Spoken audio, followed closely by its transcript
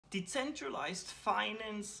Decentralized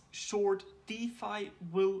finance, short DeFi,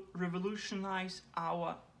 will revolutionize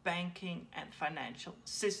our banking and financial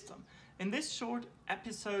system. In this short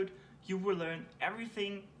episode, you will learn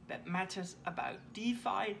everything that matters about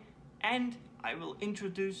DeFi, and I will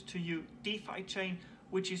introduce to you DeFiChain,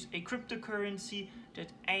 which is a cryptocurrency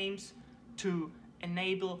that aims to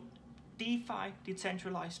enable DeFi,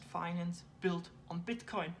 decentralized finance, built on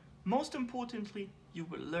Bitcoin. Most importantly, you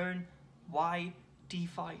will learn why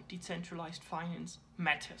DeFi, decentralized finance,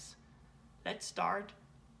 matters. Let's start.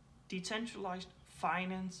 Decentralized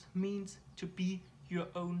finance means to be your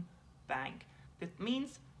own bank. That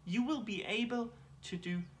means you will be able to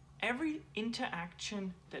do every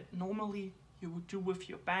interaction that normally you would do with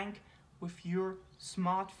your bank, with your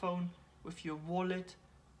smartphone, with your wallet.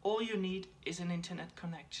 All you need is an internet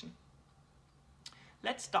connection.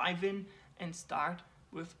 Let's dive in and start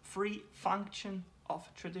with three functions of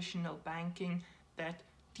traditional banking that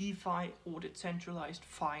DeFi or decentralized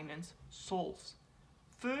finance solves.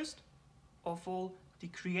 First of all, the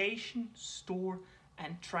creation, store,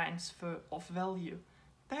 and transfer of value.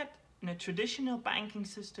 That in a traditional banking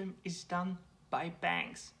system is done by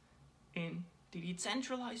banks. In the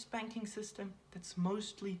decentralized banking system, that's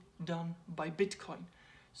mostly done by Bitcoin.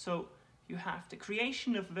 So you have the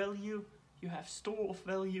creation of value, you have store of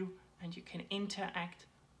value, and you can interact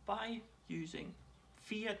by using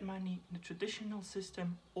fiat money in a traditional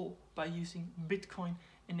system or by using Bitcoin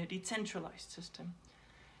in a decentralized system.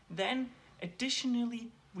 Then additionally,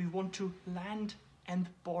 we want to lend and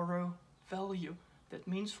borrow value. That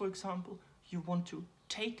means, for example, you want to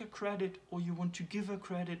take a credit or you want to give a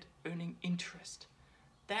credit earning interest.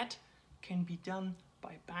 That can be done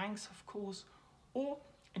by banks, of course, or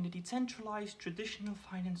in a decentralized traditional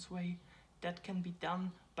finance way, that can be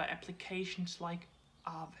done by applications like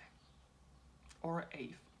Aave or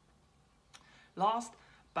Aave. Last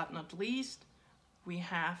but not least, we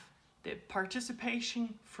have the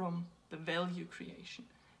participation from the value creation.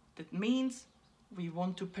 That means we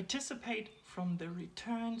want to participate from the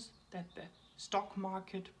returns that the stock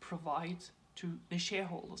market provides to the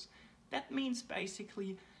shareholders. That means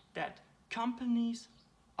basically that companies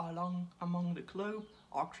among the globe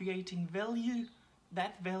are creating value.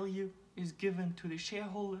 That value is given to the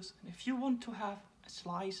shareholders, and if you want to have a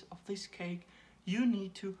slice of this cake, you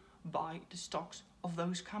need to buy the stocks of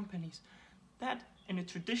those companies. That in a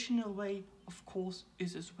traditional way, of course,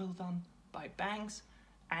 is as well done by banks,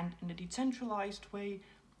 and in a decentralized way,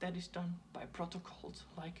 that is done by protocols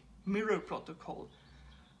like Mirror Protocol.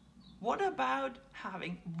 What about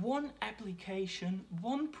having one application,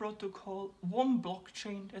 one protocol, one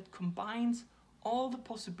blockchain that combines all the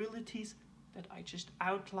possibilities that I just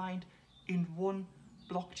outlined in one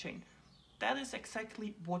blockchain? That is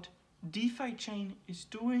exactly what DeFiChain is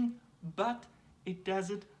doing, but it does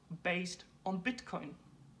it based on Bitcoin.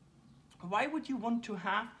 Why would you want to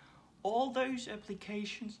have all those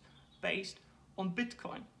applications based on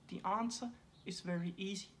Bitcoin? The answer is very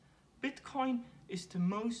easy. Bitcoin is the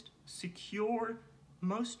most secure,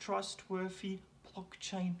 most trustworthy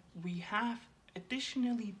blockchain we have.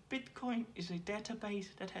 Additionally, Bitcoin is a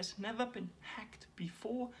database that has never been hacked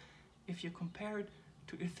before. If you compare it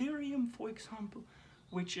to Ethereum, for example,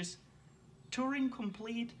 which is Turing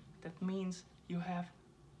complete, that means you have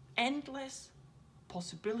endless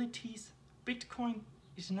possibilities. Bitcoin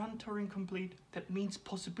is non-Turing complete, that means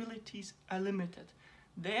possibilities are limited.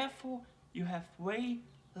 Therefore, you have way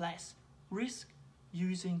less risk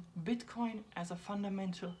using Bitcoin as a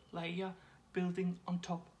fundamental layer building on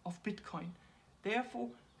top of Bitcoin. Therefore,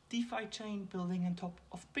 DeFiChain building on top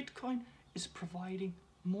of Bitcoin is providing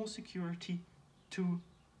more security to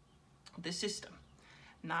the system.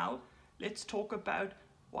 Now, let's talk about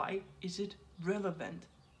why is it relevant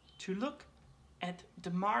to look at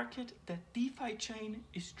the market that DeFiChain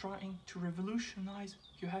is trying to revolutionize.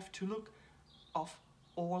 You have to look of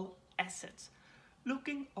all assets.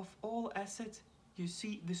 Looking of all assets, you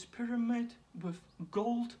see this pyramid with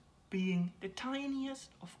gold being the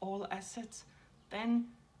tiniest of all assets. Then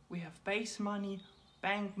we have base money,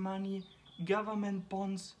 bank money, government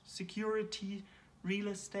bonds, security, real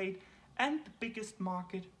estate, and the biggest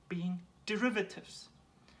market being derivatives.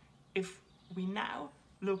 If we now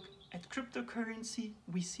look at cryptocurrency,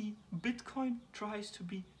 we see Bitcoin tries to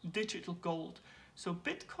be digital gold. So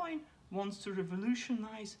Bitcoin wants to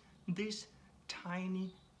revolutionize this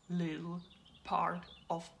tiny little part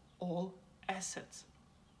of all assets.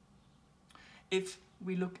 If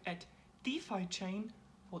we look at DeFiChain,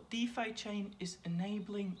 what DeFiChain is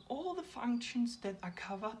enabling all the functions that are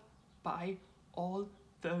covered by all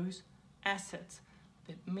those assets.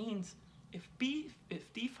 That means if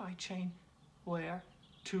DeFiChain were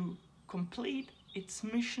to complete its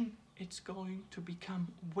mission, it's going to become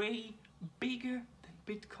way bigger than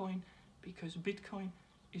Bitcoin, because Bitcoin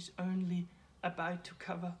is only about to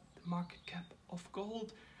cover the market cap of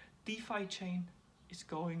gold. DeFiChain is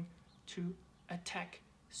going to attack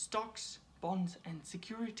stocks, bonds and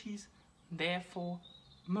securities, therefore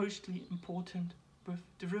mostly important with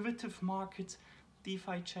derivative markets.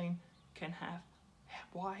 DeFiChain can have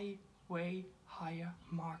way higher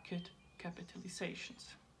market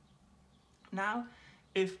capitalizations. Now,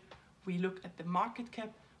 if we look at the market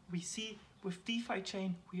cap, we see with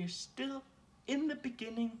DeFiChain we are still in the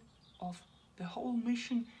beginning of the whole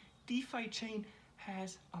mission. DeFiChain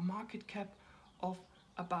has a market cap of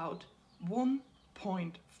about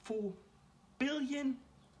 1.4 billion,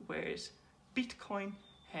 whereas Bitcoin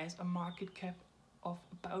has a market cap of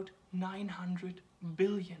about 900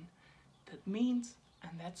 billion. That means,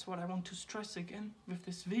 and that's what I want to stress again with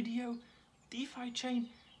this video, DeFiChain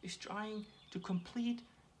is trying to complete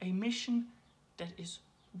a mission that is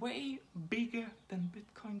way bigger than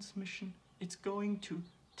Bitcoin's mission. It's going to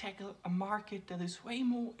tackle a market that is way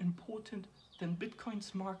more important than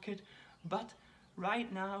Bitcoin's market, but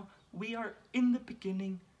right now we are in the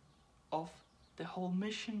beginning of the whole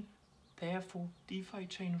mission. Therefore,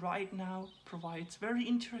 DeFiChain right now provides very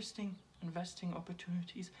interesting investing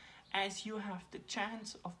opportunities, as you have the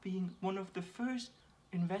chance of being one of the first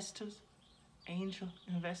investors, angel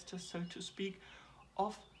investors so to speak,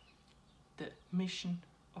 of the mission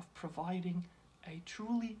of providing a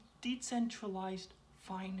truly decentralized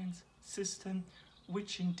finance system,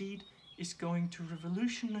 which indeed is going to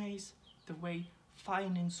revolutionize the way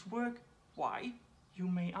finance work. Why, you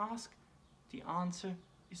may ask? The answer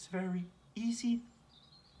is very easy.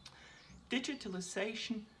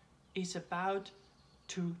 Digitalisation is about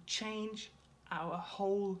to change our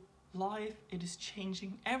whole life. It is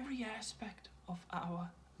changing every aspect of our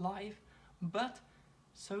life, but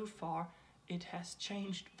so far it has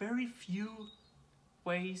changed very few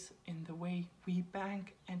ways in the way we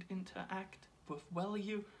bank and interact with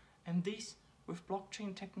value, and this with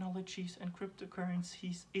blockchain technologies and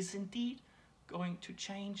cryptocurrencies is indeed going to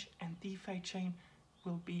change, and DeFiChain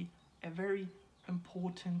will be a very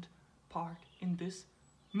important part in this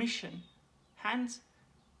mission. Hence,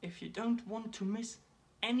 if you don't want to miss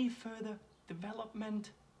any further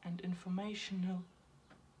development and informational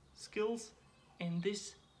skills in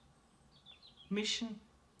this mission,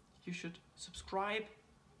 you should subscribe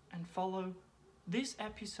and follow these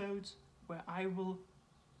episodes where I will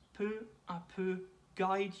peu à peu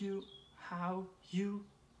guide you how you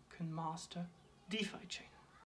can master DeFiChain.